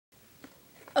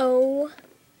Oh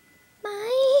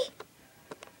my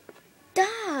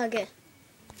dog.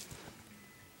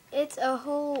 It's a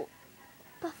whole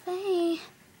buffet.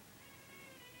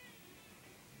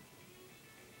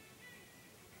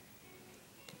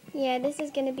 Yeah, this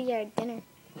is gonna be our dinner.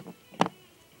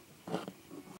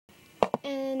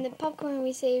 And the popcorn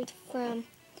we saved from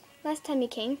last time you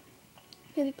came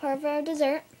will be part of our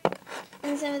dessert.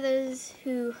 And some of those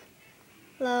who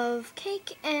love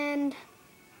cake and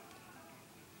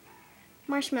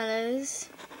marshmallows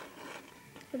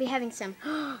will be having some.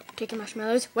 Cake and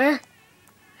marshmallows, where?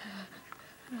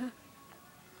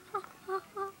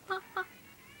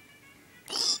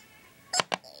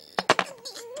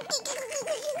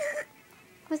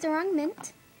 Was there wrong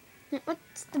mint?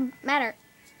 What's the matter?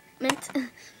 Mint.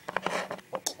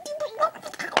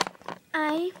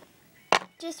 I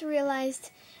just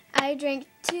realized I drank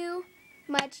too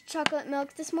much chocolate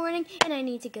milk this morning and I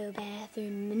need to go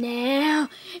bathroom now.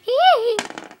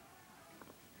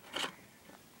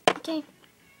 Okay.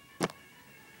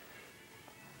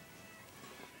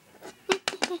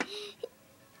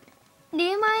 Do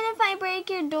you mind if I break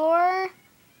your door?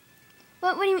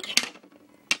 What do you mean?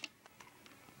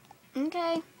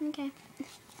 Okay.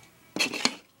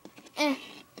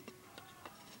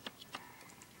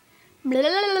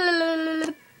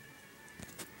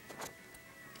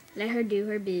 Let her do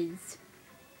her biz.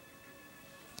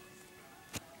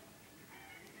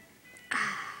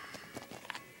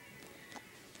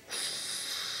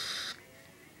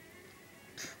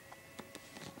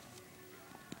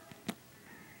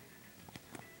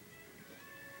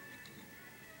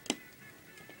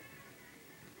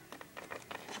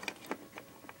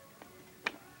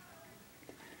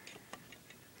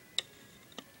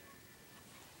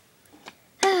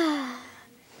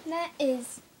 That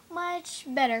is much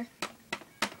better.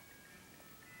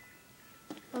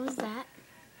 What was that?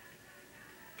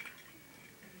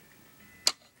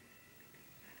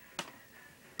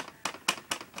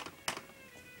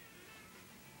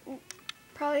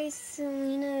 Probably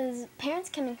Saleena's parents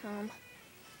coming home.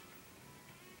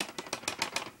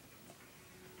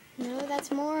 No,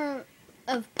 that's more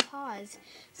of paws.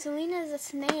 Saleena is a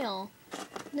snail.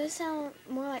 Those sound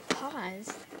more like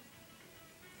paws.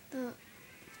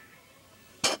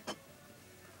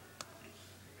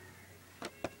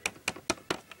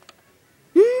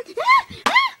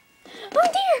 Oh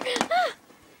dear!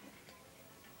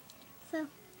 So,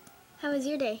 how was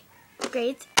your day?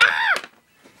 Great.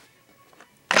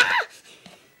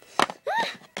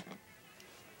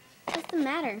 What's the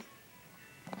matter?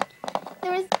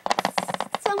 There was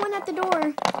someone at the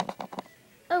door.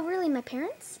 Oh, really? My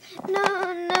parents?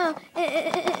 No.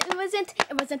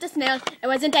 It wasn't a snail. It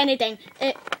wasn't anything.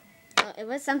 It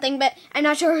was something, but I'm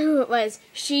not sure who it was.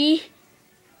 She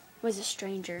was a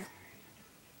stranger.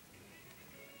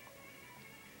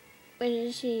 Wait,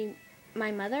 is she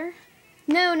my mother?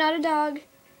 No, not a dog.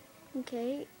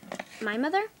 Okay. My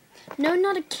mother? No,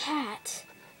 not a cat.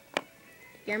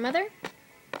 Your mother?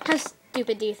 How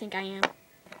stupid do you think I am?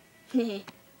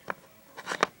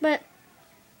 But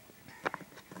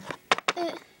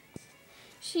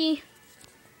she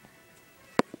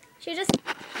just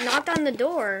knocked on the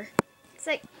door. It's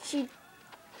like she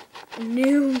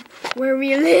knew where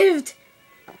we lived.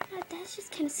 That's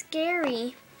just kind of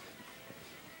scary.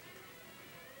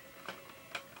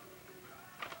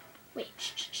 Wait,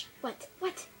 shh. What?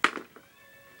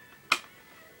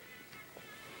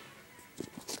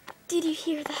 Did you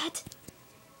hear that?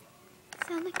 It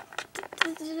sounded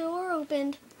like the door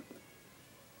opened.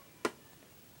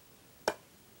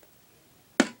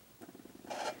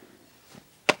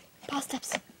 Paw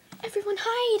steps. Everyone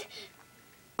hide!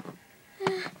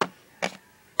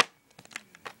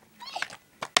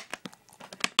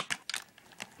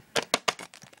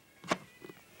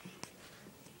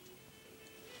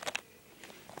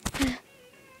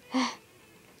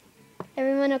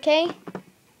 Everyone okay?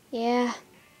 Yeah.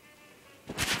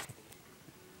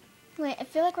 Wait, I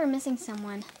feel like we're missing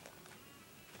someone.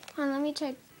 Hold on, let me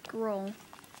check roll.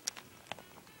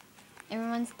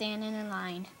 Everyone's standing in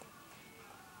line.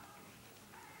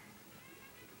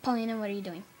 Pollinah, what are you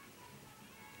doing?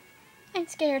 I'm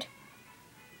scared.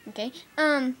 Okay.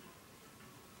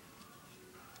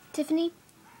 Tiffany,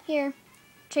 here.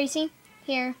 Tracy,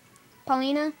 here.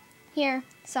 Pollinah, here.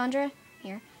 Sandrah,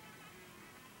 here.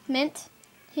 Mint,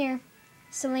 here.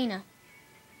 Saleena.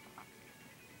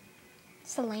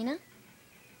 Saleena?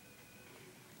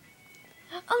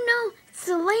 Oh no!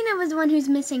 Saleena was the one who's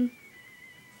missing.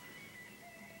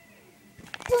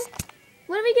 Well,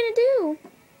 what are we gonna do?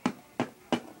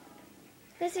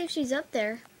 Let's see if she's up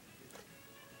there.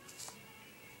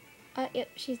 Yep,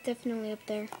 she's definitely up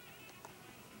there.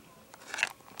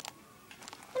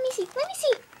 see. Let me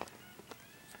see.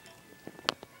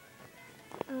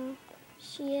 Oh,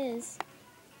 she is.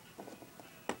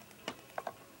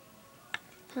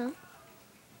 Huh?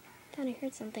 Thought I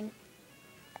heard something.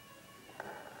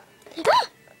 Ah!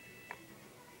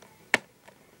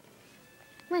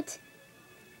 What?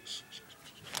 Shh, shh, shh,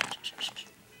 shh, shh, shh.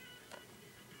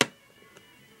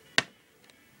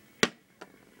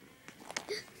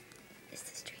 It's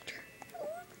the stranger.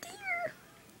 Oh dear.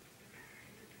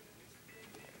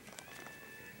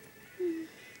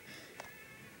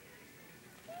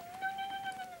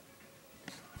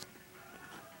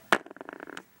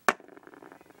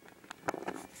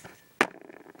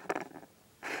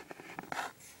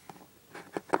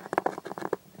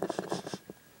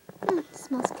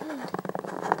 Smells good.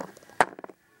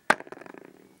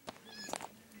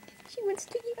 She wants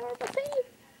to eat our buffet.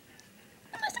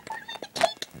 Most importantly, the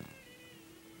cake.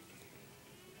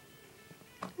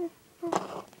 Oh,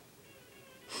 oh.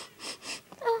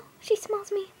 Oh, she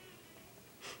smells me.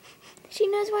 She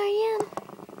knows where I am.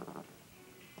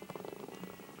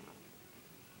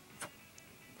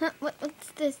 Huh?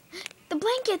 What's this? The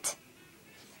blanket.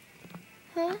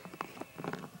 Huh?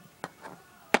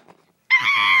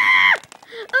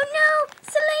 Oh no!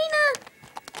 Saleena!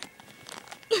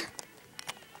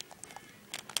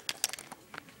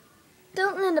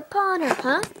 Don't land upon her,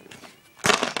 huh?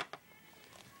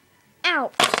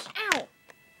 Ouch! Ow!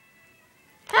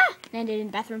 Ah! Landed in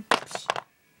the bathroom.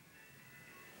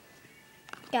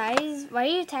 Guys, why are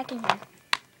you attacking her?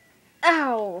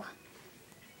 Ow!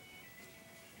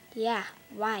 Yeah,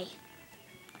 why?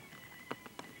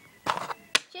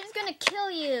 She's gonna kill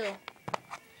you!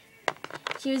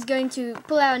 She was going to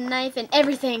pull out a knife and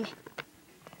everything.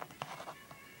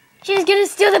 She was gonna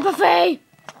steal the buffet!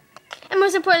 And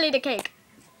most importantly, the cake.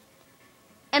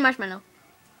 And marshmallow.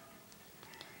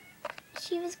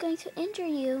 She was going to injure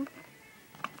you.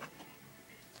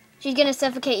 She's gonna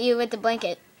suffocate you with the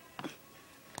blanket.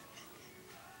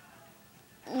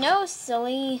 No,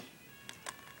 silly.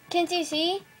 Can't you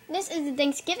see? This is the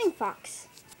Thanksgiving fox.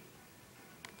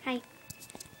 Hi.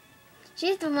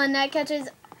 She's the one that catches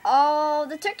all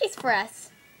the turkeys for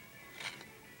us.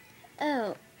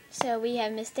 Oh, so we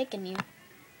have mistaken you.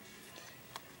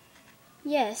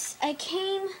 Yes, I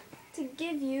came to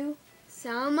give you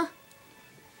some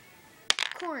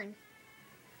corn.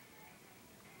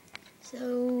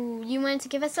 So, you wanted to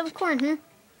give us some corn, Are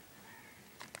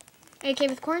you okay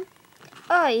with corn?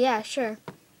 Oh, yeah, sure.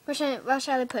 Where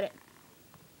shall I put it?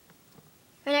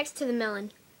 Right next to the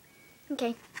melon.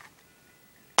 Okay.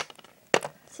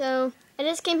 So, I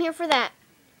just came here for that.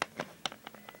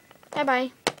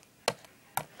 Bye-bye.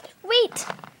 Wait!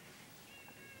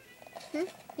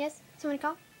 Yes? Someone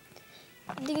call?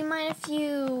 Do you mind if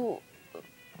you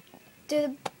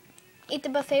eat the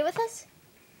buffet with us?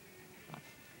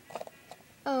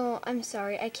 Oh, I'm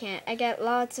sorry, I can't. I got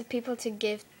lots of people to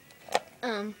give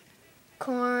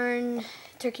corn,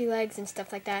 turkey legs, and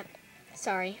stuff like that.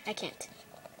 Sorry, I can't.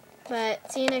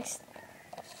 But see you next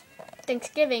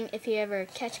Thanksgiving if you ever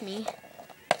catch me.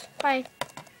 Bye.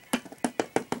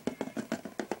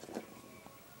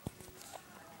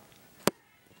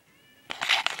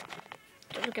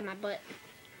 Don't look at my butt.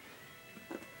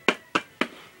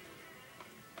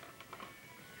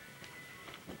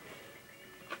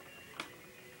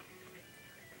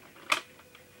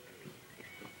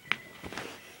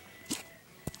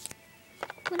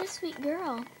 What a sweet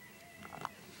girl.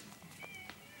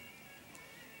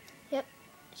 Yep,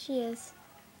 she is.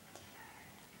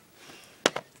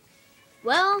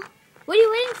 Well, what are you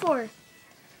waiting for?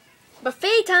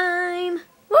 Buffet time!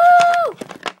 Woo!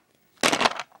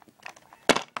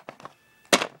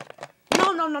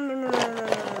 No, no, no, no, no, no,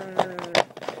 no, no.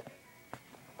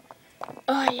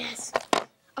 Oh, yes.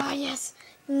 Oh, yes.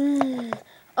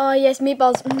 Oh, yes,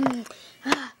 meatballs.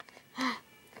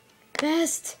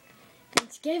 Best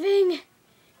Thanksgiving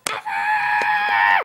ever!